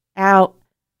just out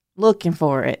looking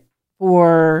for it,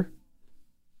 for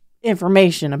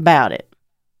information about it.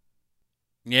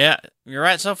 Yeah, you're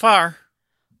right so far.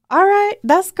 All right,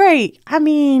 that's great. I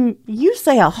mean, you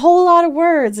say a whole lot of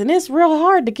words, and it's real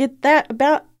hard to get that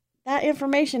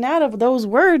information out of those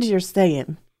words you're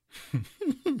saying.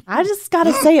 I just got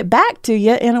to say it back to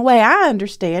you in a way I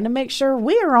understand to make sure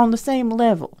we're on the same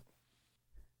level.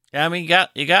 Yeah, I mean, you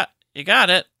got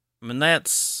it. I mean,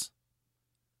 that's.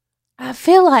 I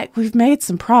feel like we've made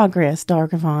some progress,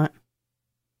 Dargavant.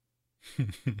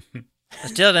 I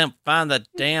still didn't find the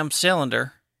damn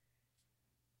cylinder.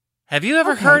 Have you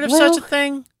ever Okay, heard of well, such a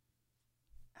thing?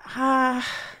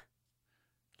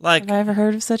 Like, Have I ever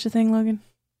heard of such a thing, Logan?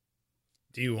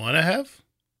 Do you want to have?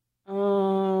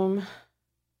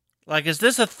 like, is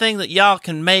this a thing that y'all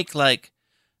can make? Like,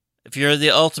 if you're the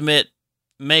ultimate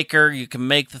maker, you can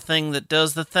make the thing that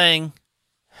does the thing.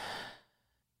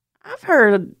 I've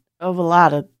heard of a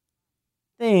lot of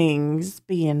things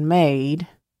being made,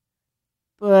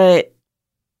 but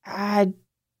I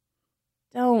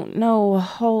don't know a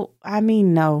whole. I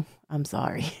mean, no, I'm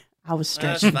sorry. I was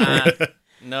That's stretching. fine.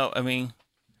 No, I mean,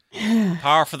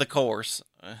 par for the course.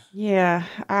 Yeah,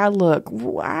 I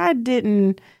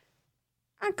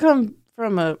come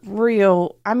from a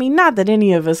real, I mean, not that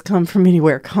any of us come from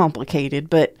anywhere complicated,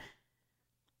 but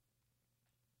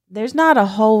there's not a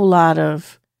whole lot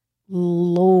of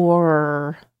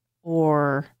lore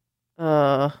or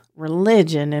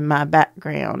religion in my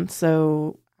background.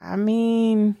 So, I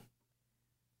mean,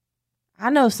 I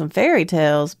know some fairy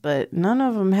tales, but none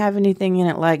of them have anything in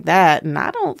it like that. And I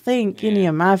don't think any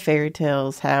of my fairy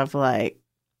tales have, like,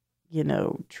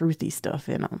 truthy stuff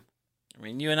in them. I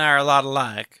mean, you and I are a lot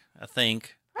alike, I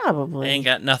think. Probably. I ain't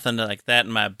got nothing like that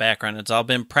in my background. It's all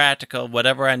been practical,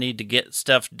 whatever I need to get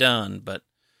stuff done. But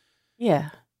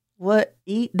yeah. What?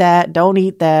 Eat that. Don't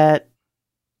eat that.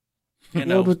 you Build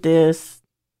know, with this.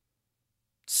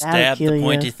 stab kill the ya.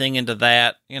 pointy thing into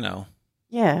that.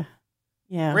 Yeah.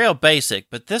 Yeah. Real basic.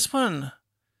 But this one,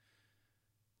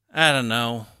 I don't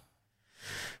know.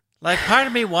 Like, part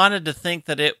of me wanted to think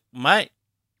that it might.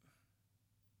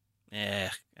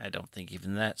 I don't think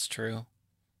even that's true.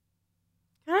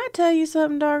 Can I tell you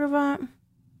something, Dargavant?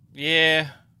 Yeah,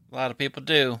 a lot of people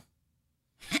do.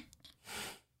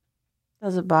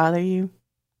 Does it bother you?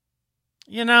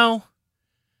 No.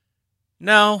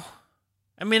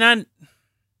 I mean, I'm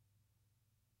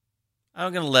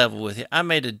going to level with you. I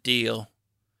made a deal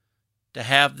to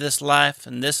have this life,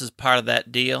 and this is part of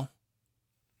that deal.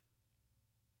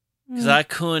 Because I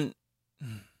couldn't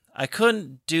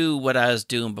do what I was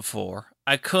doing before.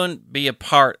 I couldn't be a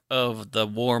part of the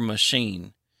war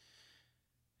machine.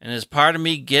 And as part of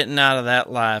me getting out of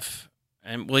that life,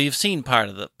 and well, you've seen part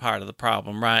of the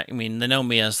problem, right? I mean, they know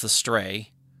me as the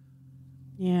Stray.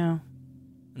 Yeah.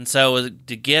 And so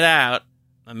to get out,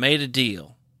 I made a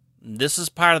deal. And this is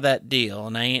part of that deal,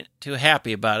 and I ain't too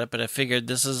happy about it, but I figured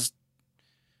this is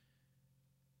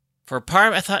for a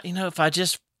part. I thought, if I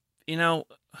just,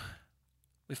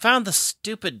 we found the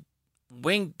stupid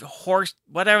winged horse,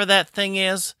 whatever that thing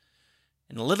is,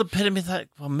 and a little bit of me thought,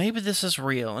 well, maybe this is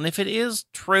real. And if it is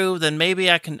true, then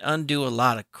maybe I can undo a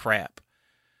lot of crap.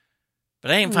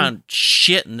 But I ain't found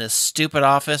shit in this stupid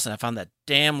office, and I found that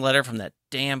damn letter from that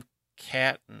damn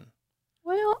cat. And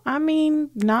Well, I mean,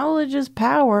 knowledge is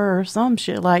power or some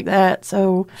shit like that.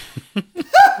 So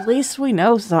at least we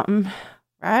know something,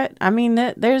 right? I mean,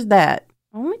 there's that.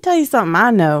 Let me tell you something I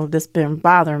know that's been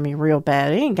bothering me real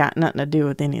bad. It ain't got nothing to do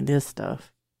with any of this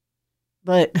stuff.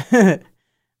 But,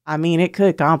 I mean, it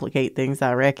could complicate things,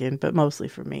 I reckon, but mostly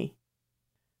for me.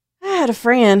 I had a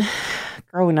friend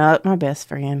growing up, my best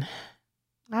friend.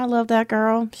 I love that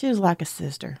girl. She was like a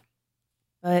sister.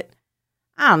 But,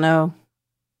 I don't know.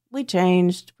 We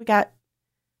changed. We got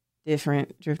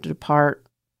different, drifted apart.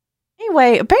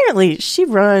 Anyway, apparently she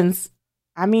is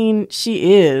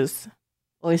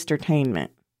Oystertainment.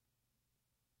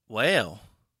 well,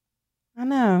 I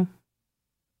know.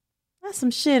 That's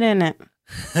some shit in it.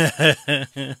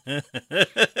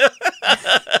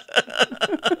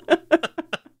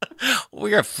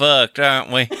 we're fucked,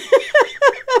 aren't we?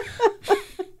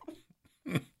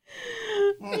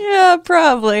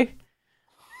 Probably.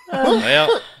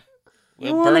 Well,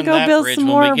 You we'll wanna burn go that build bridge some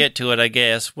when more- we get to it, I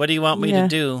guess. What do you want me Yeah. to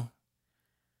do?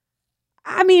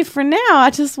 I mean, for now, I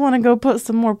just want to go put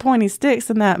some more pointy sticks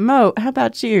in that moat. How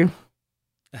about you?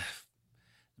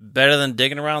 Better than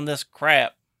digging around this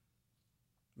crap.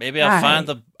 Maybe I'll find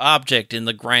the object in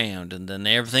the ground, and then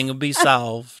everything will be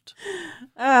solved.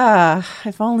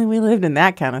 If only we lived in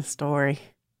that kind of story.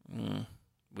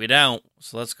 We don't,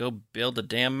 so let's go build a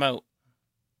damn moat.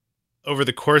 Over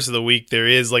the course of the week, there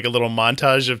is like a little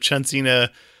montage of Chunsina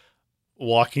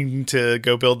walking to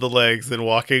go build the legs, then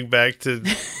walking back to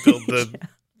build the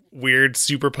weird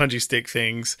super punchy stick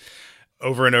things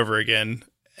over and over again.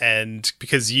 And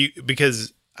because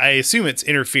I assume it's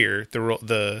interfere,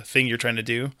 the thing you're trying to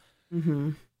do.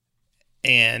 Mm-hmm.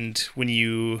 And when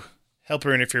you help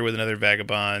her interfere with another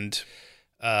vagabond,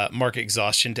 mark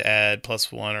exhaustion to add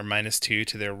 +1 or -2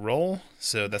 to their roll.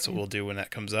 So that's what we'll do when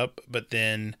that comes up. But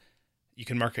then you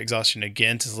can mark exhaustion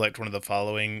again to select one of the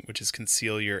following, which is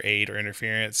conceal your aid or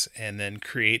interference, and then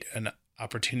create an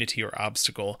opportunity or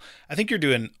obstacle. I think you're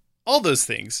doing all those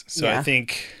things. So Yeah. I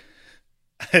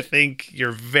think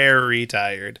you're very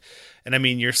tired. And I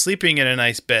mean, you're sleeping in a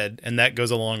nice bed, and that goes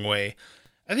a long way.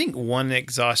 I think one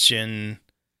exhaustion,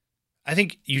 I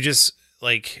think you just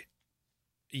like,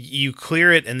 you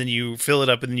clear it and then you fill it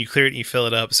up, and then you clear it and you fill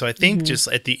it up. So I think just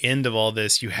at the end of all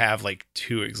this, you have like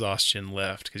 2 exhaustion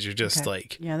left because you're just Okay.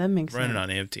 like Yeah, that makes running sense.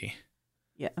 on empty.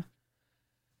 Yeah.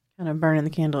 Kind of burning the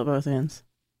candle at both ends.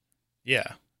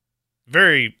 Yeah.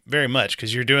 Very, very much,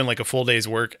 because you're doing like a full day's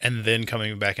work and then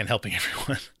coming back and helping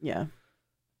everyone. Yeah.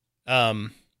 All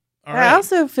I right.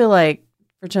 also feel like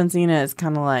for Chunsina, it's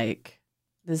kind of like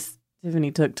this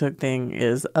Tiffany Tuk thing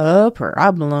is a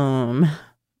problem.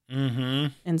 Mm-hmm.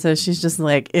 And so she's just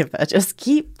like, if I just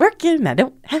keep working, I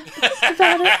don't have to think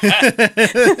about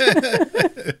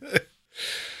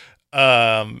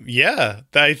it. Yeah,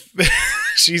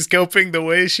 she's coping the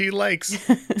way she likes.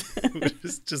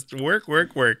 just work.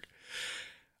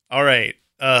 All right,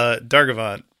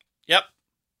 Dargavant. Yep.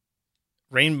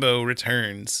 Rainbow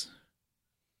returns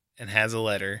and has a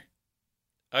letter.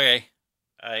 Okay.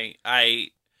 I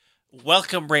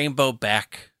welcome Rainbow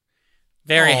back.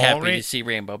 Very Aw, happy to see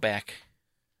Rainbow back.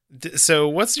 So,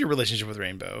 what's your relationship with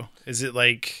Rainbow? Is it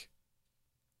like,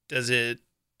 does it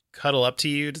cuddle up to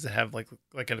you? Does it have like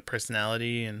a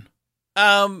personality? And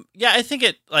Yeah, I think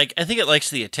it likes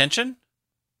the attention,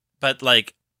 but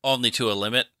like only to a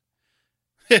limit.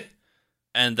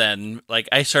 And then like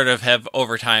I sort of have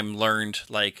over time learned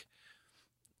like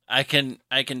I can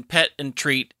pet and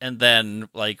treat, and then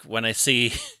like when I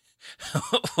see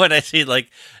like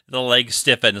the legs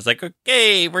stiffen, it's like,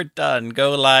 okay, we're done.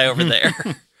 Go lie over there.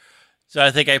 So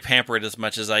I think I pamper it as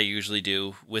much as I usually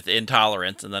do with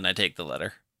intolerance, and then I take the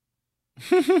letter.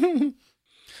 I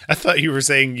thought you were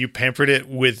saying you pampered it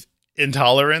with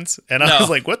intolerance, and I No. was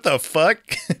like, what the fuck?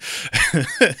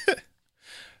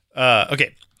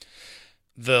 Okay.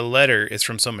 The letter is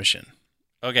from Somashin,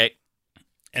 Okay.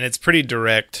 and it's pretty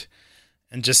direct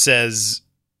and just says,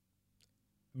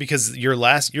 because your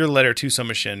letter to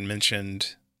Somashin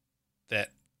mentioned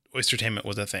that Oystertainment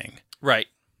was a thing. Right.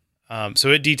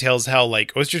 So it details how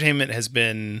like Oystertainment has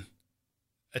been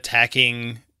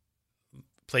attacking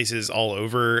places all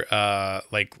over,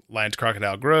 like Lion's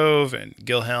Crocodile Grove and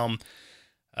Gilhelm.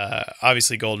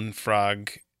 Obviously Golden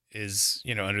Frog is,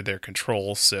 under their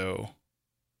control, so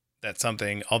that's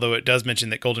something. Although it does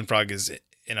mention that Golden Frog is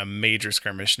in a major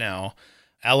skirmish now.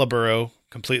 Alaboro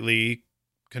completely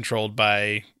controlled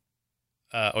by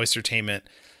Oystertainment.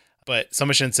 But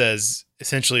Somashin says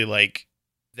essentially like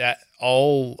that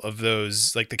all of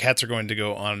those, like the cats are going to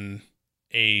go on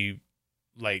a,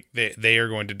 like they are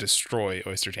going to destroy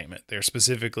Oystertainment. They're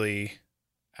specifically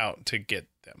out to get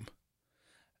them.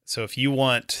 So if you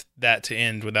want that to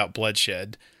end without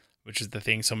bloodshed, which is the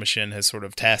thing Somashin has sort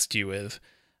of tasked you with,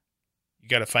 you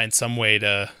got to find some way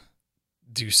to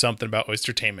do something about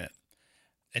Oystertainment.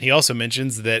 And he also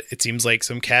mentions that it seems like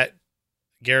some cat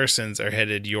garrisons are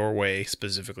headed your way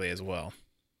specifically as well.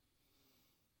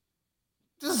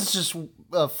 This is just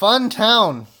a fun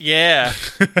town. Yeah.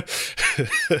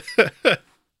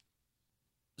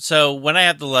 So when I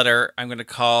have the letter, I'm going to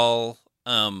call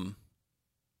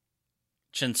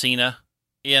Chunsina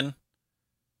in.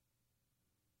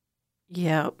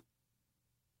 Yep.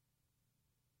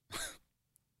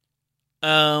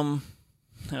 Oh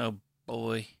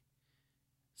boy.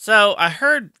 So I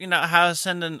heard, how I was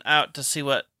sending out to see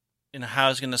what, how I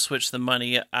was going to switch the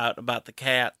money out about the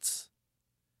cats.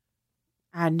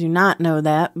 I do not know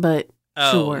that, but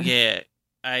Oh, sure. yeah.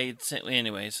 I sent,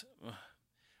 anyways.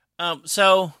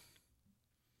 So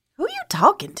Who are you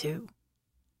talking to?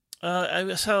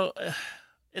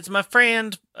 It's my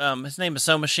friend. His name is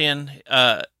Somashin.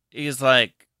 He's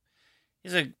like,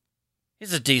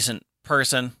 he's a decent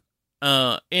person.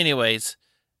 Anyways,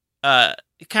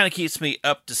 it kind of keeps me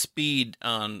up to speed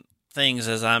on things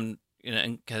as I'm,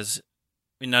 because,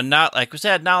 not like we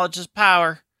said, knowledge is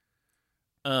power.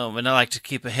 And I like to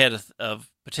keep ahead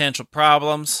of potential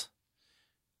problems.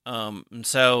 And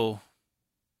so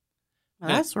Well,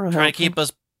 that's real trying to helpful. keep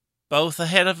us both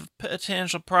ahead of a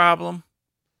potential problem.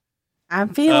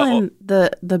 I'm feeling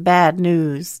the bad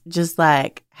news just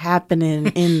like happening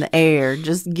in the air.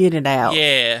 Just get it out.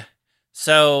 Yeah.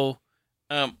 So,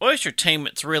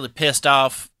 Oystertainment's really pissed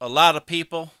off a lot of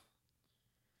people.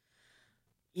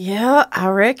 Yeah, I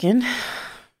reckon.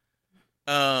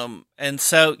 And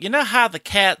so, you know how the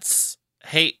cats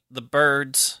hate the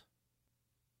birds?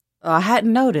 Oh, I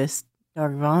hadn't noticed,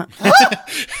 Dargavant.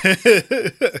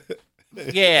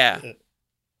 Yeah.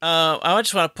 I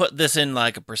just want to put this in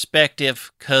like a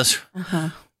perspective because Uh-huh.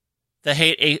 they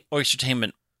hate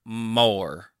Oystertainment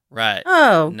more, right?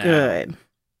 Oh, No. good.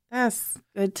 That's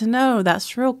good to know.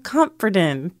 That's real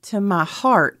comforting to my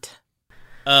heart.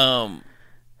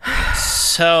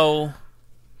 So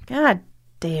God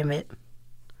damn it.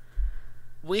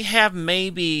 we have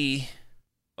maybe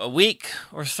a week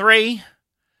or 3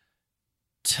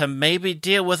 to maybe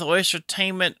deal with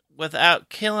Oystertainment without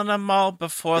killing them all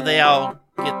before they all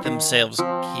get themselves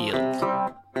killed.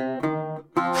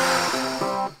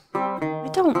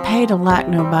 It don't pay to like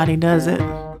nobody, does it?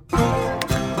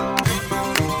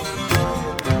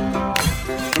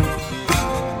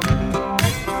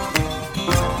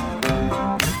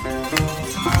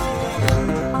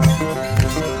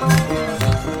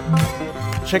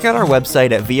 Check out our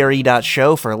website at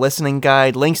vre.show for a listening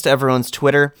guide, links to everyone's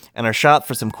Twitter, and our shop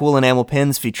for some cool enamel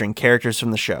pins featuring characters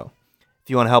from the show. If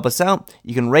you want to help us out,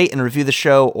 you can rate and review the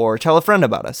show or tell a friend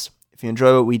about us. If you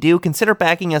enjoy what we do, consider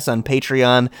backing us on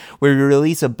Patreon, where we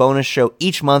release a bonus show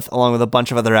each month along with a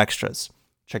bunch of other extras.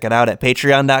 Check it out at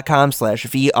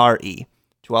patreon.com/VRE.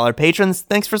 To all our patrons,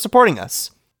 thanks for supporting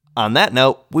us. On that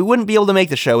note, we wouldn't be able to make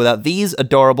the show without these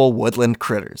adorable woodland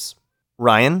critters.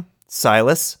 Ryan,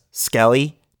 Silas,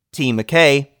 Skelly, T.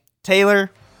 McKay,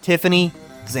 Taylor, Tiffany,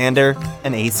 Xander,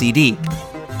 and ACD.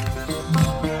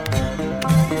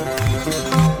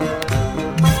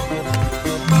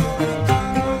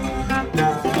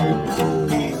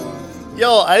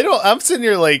 Yo, I'm sitting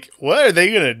here like, what are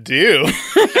they gonna do?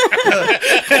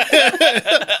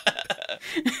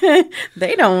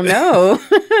 They don't know.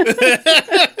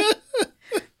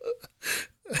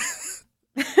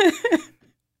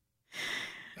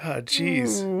 Oh,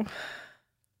 jeez. Ooh.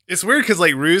 It's weird because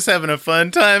like Rue's having a fun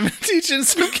time teaching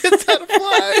some kids how to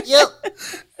fly, Yep.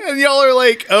 and y'all are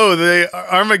like, "Oh, the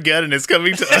Armageddon is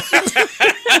coming to us."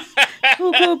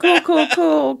 Cool. They're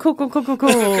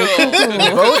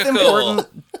both important.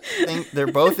 They're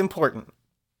both important.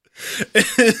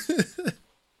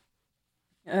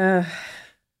 Uh,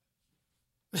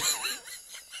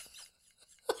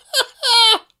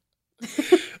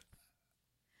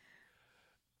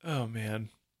 Oh man,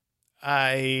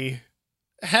 I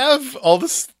have all the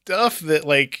stuff that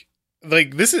like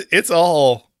this is it's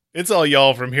all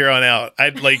y'all from here on out.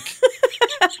 I'd like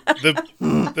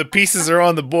the pieces are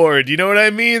on the board. You know what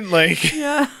I mean? Like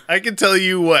yeah. I can tell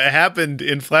you what happened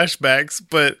in flashbacks,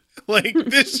 but like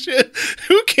this shit,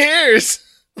 who cares?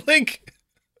 Like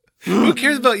who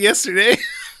cares about yesterday?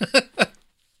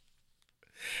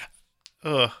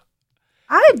 Ugh.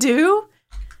 I do.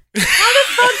 How the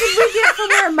fuck did we get from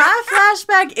where my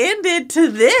flashback ended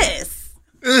to this?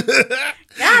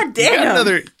 God damn.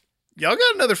 Y'all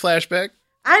got another flashback.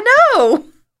 I know.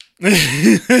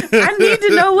 I need to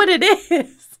know what it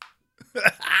is.